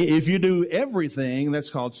 Okay, if you do everything, that's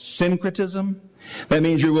called syncretism. That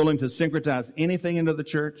means you're willing to syncretize anything into the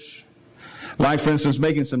church. Like, for instance,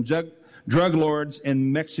 making some drug lords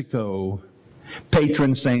in Mexico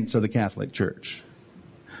patron saints of the Catholic Church.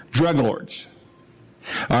 Drug lords.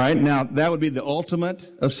 All right, now that would be the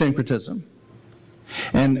ultimate of syncretism.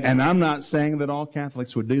 And I'm not saying that all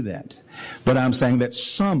Catholics would do that, but I'm saying that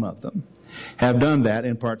some of them have done that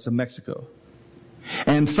in parts of Mexico.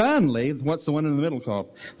 And finally, what's the one in the middle called?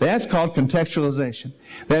 That's called contextualization.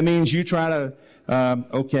 That means you try to,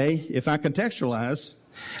 if I contextualize,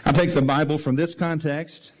 I take the Bible from this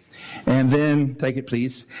context, and then take it,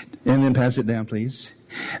 please, and then pass it down, please.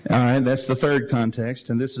 All right, that's the third context,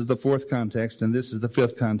 and this is the fourth context, and this is the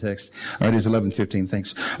fifth context. All right, it's 11:15,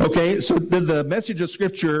 thanks. Okay, so did the message of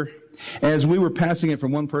Scripture, as we were passing it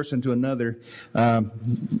from one person to another,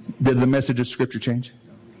 did the message of Scripture change?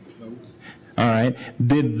 No. All right,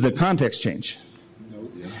 did the context change? No.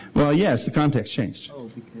 Yeah. Well, yes, the context changed. Oh,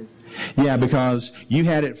 because... Yeah, because you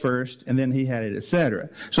had it first, and then he had it, etc.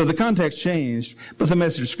 So the context changed, but the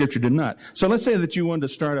message of Scripture did not. So let's say that you wanted to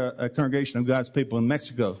start a congregation of God's people in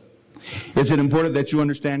Mexico. Is it important that you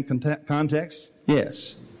understand context?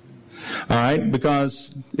 Yes. All right,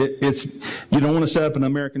 because it's you don't want to set up an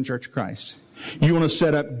American Church of Christ. You want to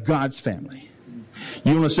set up God's family.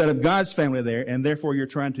 You want to set up God's family there, and therefore you're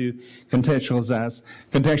trying to contextualize.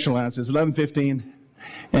 It's 11:15,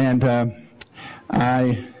 and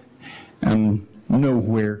I am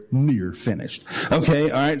nowhere near finished.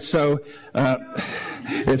 Okay, all right. So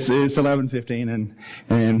it's 11:15,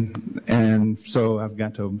 and so I've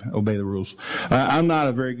got to obey the rules. I'm not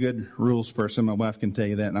a very good rules person. My wife can tell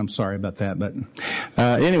you that, and I'm sorry about that. But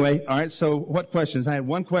anyway, all right. So what questions? I had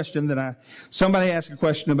one question that somebody asked a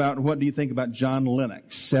question about. What do you think about John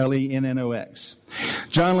Lennox? Lennox.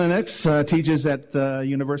 John Lennox teaches at the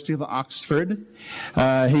University of Oxford.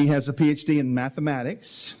 He has a PhD in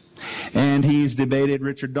mathematics. And he's debated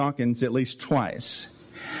Richard Dawkins at least twice.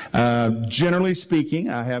 Generally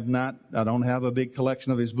speaking, I don't have a big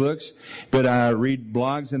collection of his books, but I read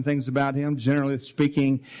blogs and things about him. Generally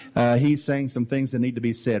speaking, he's saying some things that need to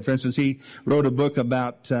be said. For instance, he wrote a book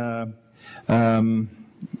about the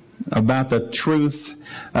truth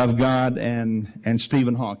of God and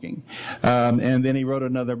Stephen Hawking. And then he wrote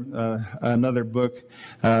another book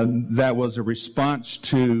that was a response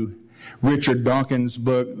to Richard Dawkins'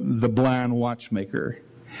 book, The Blind Watchmaker.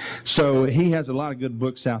 So he has a lot of good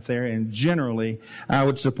books out there, and generally I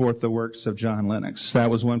would support the works of John Lennox. That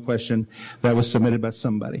was one question that was submitted by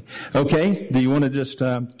somebody. Okay, do you want to just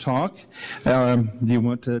talk? Do you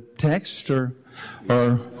want to text or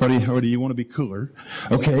do you want to be cooler?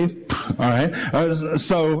 Okay, all right.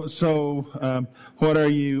 What are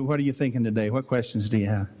you thinking today? What questions do you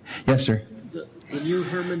have? Yes, sir. The new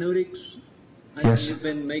hermeneutics. Yes. You've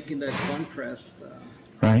been making that contrast.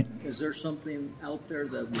 Right. Is there something out there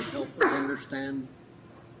that would help us understand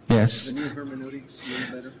yes. the new hermeneutics a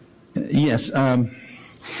little better? Yes.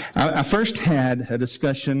 I first had a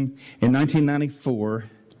discussion in 1994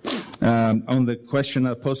 on the question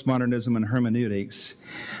of postmodernism and hermeneutics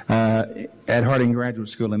at Harding Graduate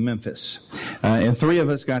School in Memphis. And three of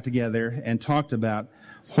us got together and talked about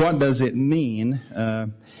what does it mean,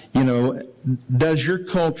 does your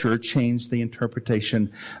culture change the interpretation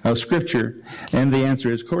of Scripture? And the answer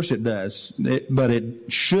is, of course it does. But it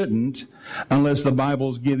shouldn't unless the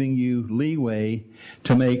Bible's giving you leeway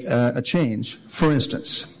to make a change. For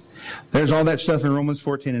instance, there's all that stuff in Romans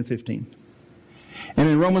 14 and 15. And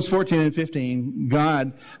in Romans 14 and 15,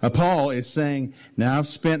 Paul is saying, now I've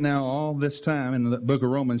spent all this time in the book of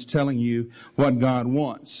Romans telling you what God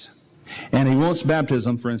wants. And he wants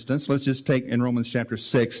baptism, for instance. Let's just take in Romans chapter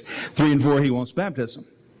 6, 3 and 4, he wants baptism.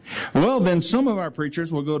 Well, then some of our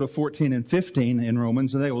preachers will go to 14 and 15 in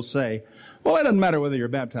Romans, and they will say, well, it doesn't matter whether you're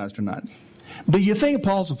baptized or not. Do you think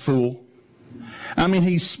Paul's a fool? I mean,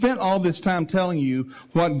 he spent all this time telling you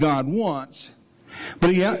what God wants,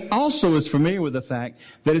 but he also is familiar with the fact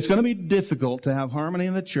that it's going to be difficult to have harmony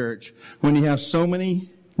in the church when you have so many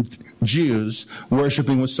Jews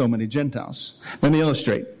worshiping with so many Gentiles. Let me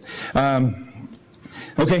illustrate.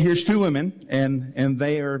 Okay, here's two women, and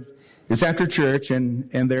it's after church, and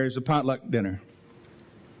there's a potluck dinner.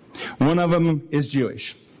 One of them is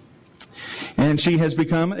Jewish, and she has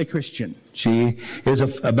become a Christian. She is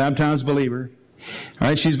a baptized believer. All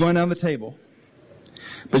right, she's going down the table,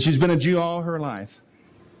 but she's been a Jew all her life.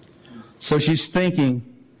 So she's thinking,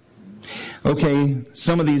 okay,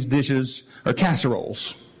 some of these dishes are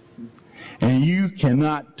casseroles, and you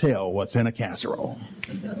cannot tell what's in a casserole.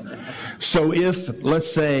 So if,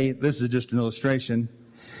 let's say, this is just an illustration,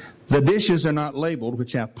 the dishes are not labeled,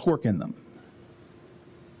 which have pork in them.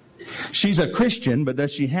 She's a Christian, but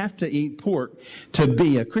does she have to eat pork to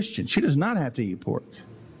be a Christian? She does not have to eat pork.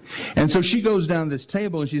 And so she goes down to this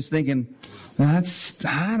table and she's thinking,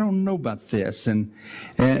 I don't know about this. And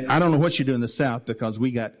I don't know what you do in the South, because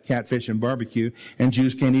we got catfish and barbecue, and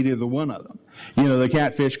Jews can't eat either one of them. You know, the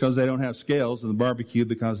catfish because they don't have scales, and the barbecue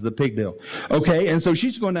because of the pig deal. Okay, and so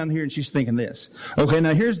she's going down here and she's thinking this. Okay,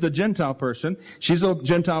 now here's the Gentile person. She's a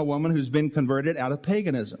Gentile woman who's been converted out of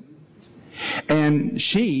paganism. And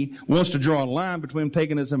she wants to draw a line between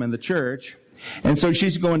paganism and the church. And so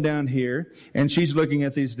she's going down here, and she's looking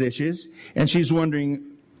at these dishes, and she's wondering,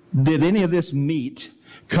 did any of this meat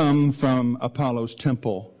come from Apollo's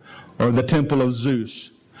temple, or the temple of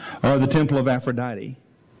Zeus, or the temple of Aphrodite?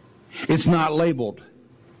 It's not labeled.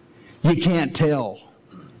 You can't tell.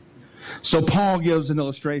 So Paul gives an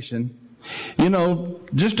illustration. You know,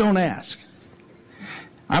 just don't ask.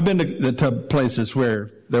 I've been to places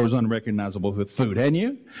where there was unrecognizable food, hadn't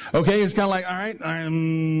you? Okay, it's kind of like, all right,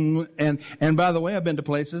 and by the way, I've been to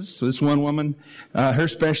places. So this one woman, her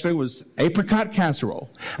specialty was apricot casserole.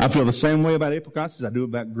 I feel the same way about apricots as I do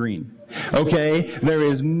about green. Okay, there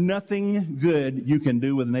is nothing good you can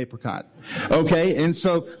do with an apricot. Okay, and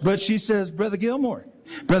so, but she says, Brother Gilmore,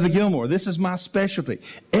 this is my specialty.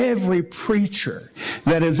 Every preacher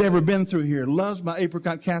that has ever been through here loves my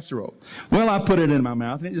apricot casserole. Well, I put it in my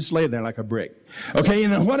mouth, and it just laid there like a brick. Okay,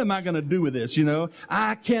 and then what am I going to do with this? You know,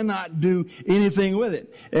 I cannot do anything with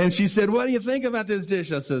it. And she said, what do you think about this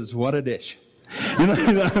dish? I says, what a dish. You know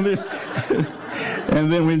what I mean? And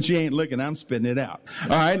then when she ain't looking, I'm spitting it out.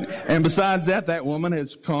 All right. And besides that woman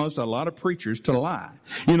has caused a lot of preachers to lie,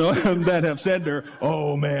 you know, that have said to her,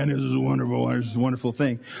 oh man, this is a wonderful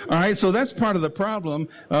thing. All right. So that's part of the problem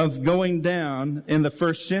of going down in the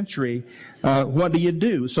first century. What do you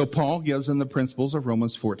do? So Paul gives them the principles of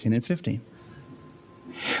Romans 14 and 15.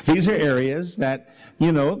 These are areas that,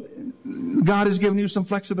 you know, God has given you some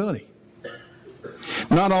flexibility.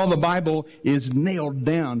 Not all the Bible is nailed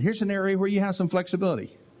down. Here's an area where you have some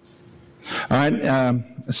flexibility. All right.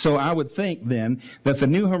 So I would think then that the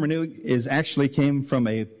new hermeneutic actually came from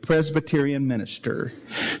a Presbyterian minister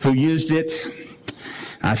who used it,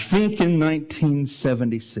 I think, in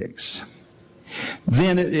 1976.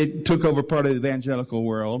 Then it took over part of the evangelical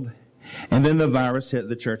world, and then the virus hit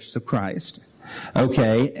the Churches of Christ.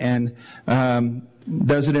 Okay. And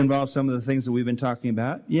does it involve some of the things that we've been talking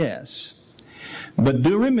about? Yes. But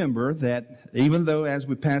do remember that even though as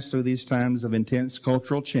we pass through these times of intense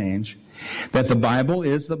cultural change, that the Bible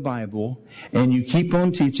is the Bible, and you keep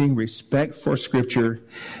on teaching respect for Scripture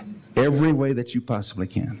every way that you possibly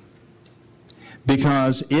can.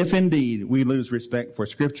 Because if indeed we lose respect for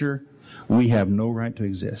Scripture, we have no right to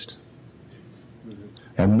exist.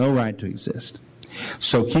 Have no right to exist.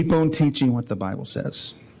 So keep on teaching what the Bible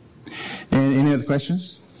says. And any other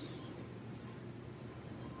questions?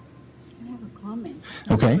 Comment.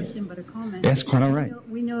 Okay. Not a question, but a comment. That's quite all right.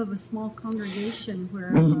 We know of a small congregation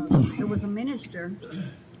where there was a minister.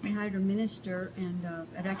 We hired a minister, and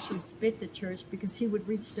it actually split the church because he would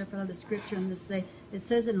read stuff out of the Scripture and say, it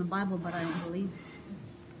says it in the Bible, but I don't believe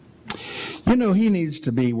it. You know, he needs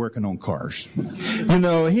to be working on cars. You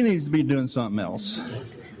know, he needs to be doing something else.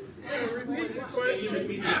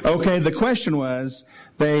 Okay, the question was,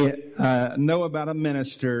 they know about a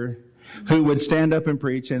minister who would stand up and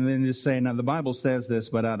preach and then just say, now the Bible says this,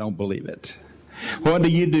 but I don't believe it. What do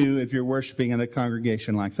you do if you're worshiping in a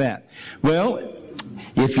congregation like that? Well,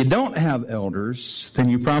 if you don't have elders, then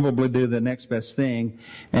you probably do the next best thing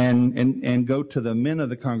and go to the men of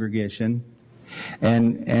the congregation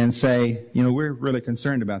and say, you know, we're really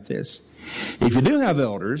concerned about this. If you do have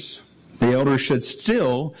elders, the elders should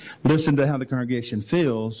still listen to how the congregation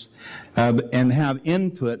feels and have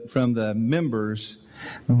input from the members.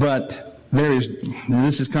 But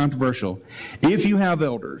this is controversial. If you have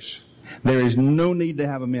elders, there is no need to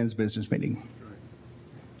have a men's business meeting.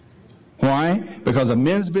 Why? Because a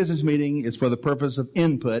men's business meeting is for the purpose of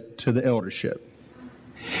input to the eldership.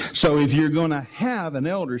 So if you're going to have an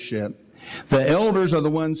eldership, the elders are the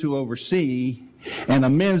ones who oversee, and a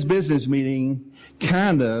men's business meeting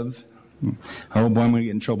kind of, oh boy, I'm going to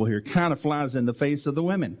get in trouble here, kind of flies in the face of the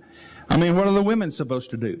women. I mean, what are the women supposed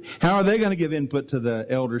to do? How are they going to give input to the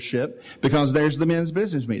eldership? Because there's the men's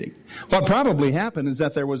business meeting. What probably happened is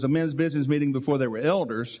that there was a men's business meeting before there were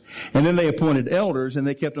elders, and then they appointed elders, and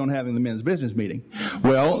they kept on having the men's business meeting.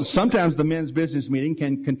 Well, sometimes the men's business meeting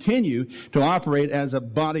can continue to operate as a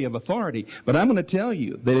body of authority. But I'm going to tell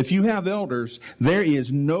you that if you have elders, there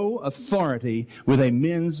is no authority with a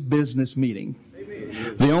men's business meeting.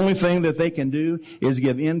 The only thing that they can do is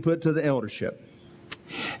give input to the eldership.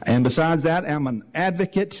 And besides that, I'm an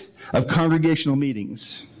advocate of congregational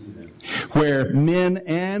meetings. where men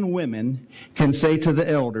and women can say to the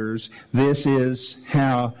elders, this is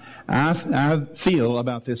how I feel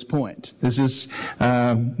about this point. This is,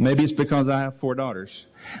 maybe it's because I have 4 daughters.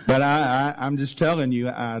 But I'm just telling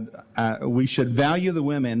you, we should value the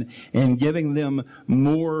women in giving them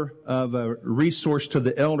more of a resource to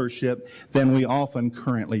the eldership than we often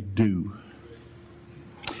currently do.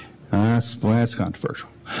 That's controversial.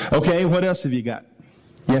 Okay, what else have you got?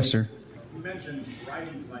 Yes, sir. You mentioned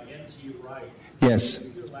writings by N.T. Wright. Yes.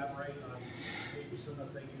 Could you elaborate on maybe some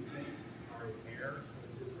of the things you think are in error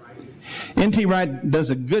with his writing? N.T. Wright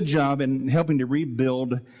does a good job in helping to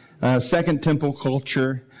rebuild Second Temple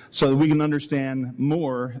culture so that we can understand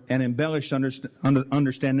more and embellish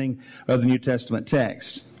understanding of the New Testament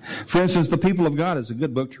text. For instance, The People of God is a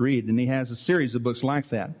good book to read, and he has a series of books like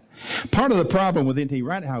that. Part of the problem with N.T.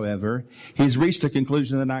 Wright, however, he's reached a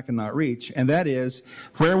conclusion that I cannot reach, and that is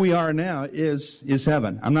where we are now is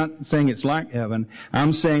heaven. I'm not saying it's like heaven.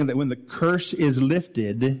 I'm saying that when the curse is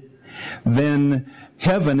lifted, then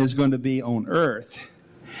heaven is going to be on earth.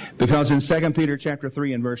 Because in 2 Peter chapter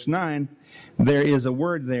 3 and verse 9, there is a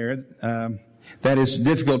word there that is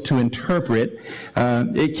difficult to interpret.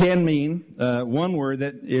 It can mean, one word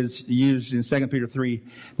that is used in 2 Peter 3,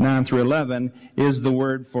 9 through 11 is the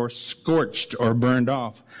word for scorched or burned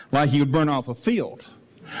off, like you would burn off a field.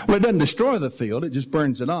 Well, it doesn't destroy the field, it just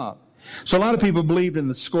burns it off. So a lot of people believed in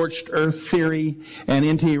the scorched earth theory, and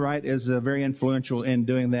N.T. Wright is very influential in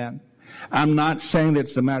doing that. I'm not saying that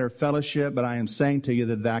it's a matter of fellowship, but I am saying to you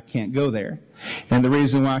that I can't go there. And the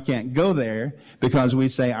reason why I can't go there, because we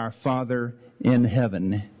say our Father in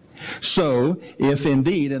heaven. So, if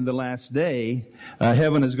indeed in the last day,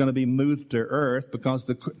 heaven is going to be moved to earth because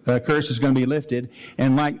the curse is going to be lifted,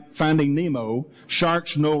 and like Finding Nemo,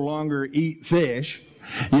 sharks no longer eat fish,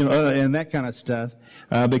 and that kind of stuff,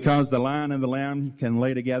 because the lion and the lamb can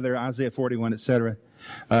lay together, Isaiah 41, etc.,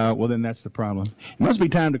 well, then that's the problem. It must be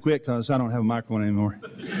time to quit because I don't have a microphone anymore.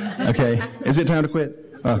 Okay. Is it time to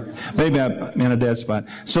quit? Maybe I'm in a dead spot.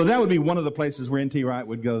 So that would be one of the places where N.T. Wright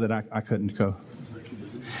would go that I couldn't go.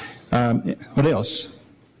 What else?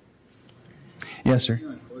 Yes, sir.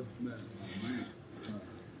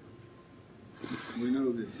 We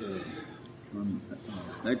know that from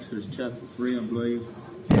Exodus chapter 3, I believe,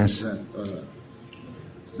 yes, that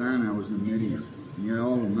Sinai was in Midian. And yet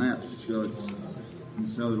all the maps show it's in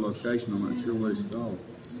some other location. I'm not sure what it's called.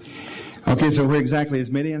 Okay, so where exactly is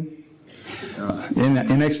Midian?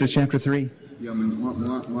 In Exodus chapter 3? Yeah, I mean,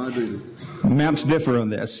 why do maps differ on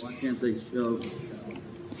this? Why can't they show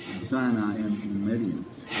Sinai in Midian?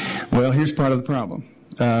 Well, here's part of the problem.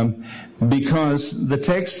 Because the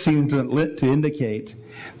text seems to indicate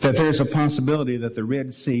that there's a possibility that the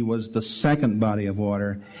Red Sea was the second body of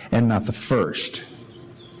water and not the first.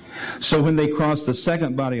 So when they crossed the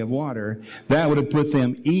second body of water, that would have put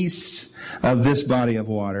them east of this body of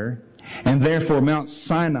water, and therefore Mount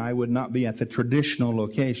Sinai would not be at the traditional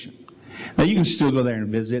location. Now, you can still go there and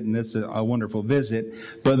visit, and it's a wonderful visit,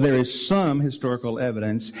 but there is some historical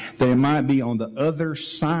evidence that it might be on the other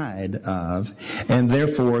side of, and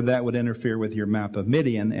therefore that would interfere with your map of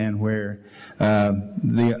Midian and where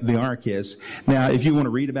the ark is. Now, if you want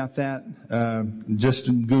to read about that, just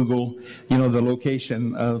Google, the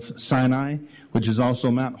location of Sinai, which is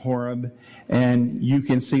also Mount Horeb, and you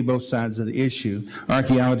can see both sides of the issue.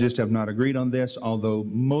 Archaeologists have not agreed on this, although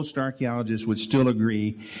most archaeologists would still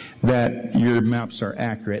agree that your maps are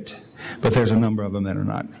accurate, but there's a number of them that are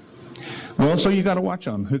not. Well, so you got to watch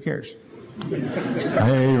them. Who cares?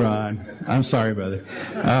 Hey, Ron. I'm sorry, brother.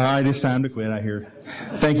 All right, it's time to quit, I hear.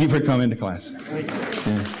 Thank you for coming to class.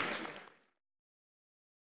 Yeah.